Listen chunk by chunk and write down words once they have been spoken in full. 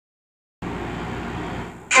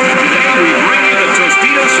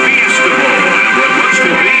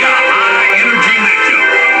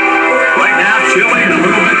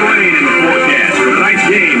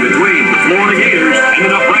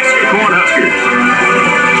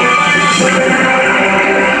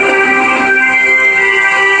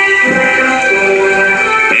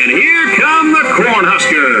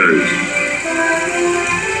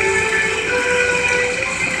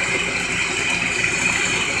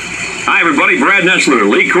Hi, everybody. Brad Nessler,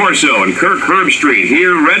 Lee Corso, and Kirk Herbstreit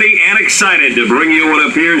here, ready and excited to bring you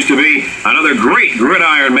what appears to be another great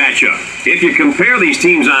gridiron matchup. If you compare these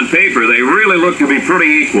teams on paper, they really look to be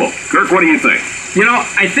pretty equal. Kirk, what do you think? You know,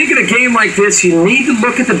 I think in a game like this, you need to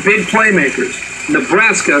look at the big playmakers.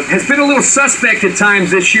 Nebraska has been a little suspect at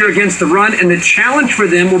times this year against the run, and the challenge for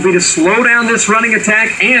them will be to slow down this running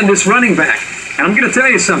attack and this running back. And I'm going to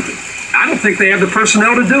tell you something. I don't think they have the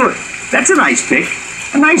personnel to do it. That's a nice pick.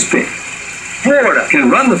 A nice pick. Florida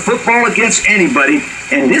can run the football against anybody,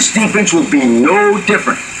 and this defense will be no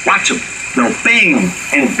different. Watch them. They'll bang them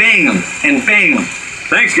and bang them and bang them.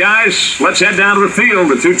 Thanks, guys. Let's head down to the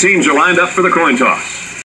field. The two teams are lined up for the coin toss.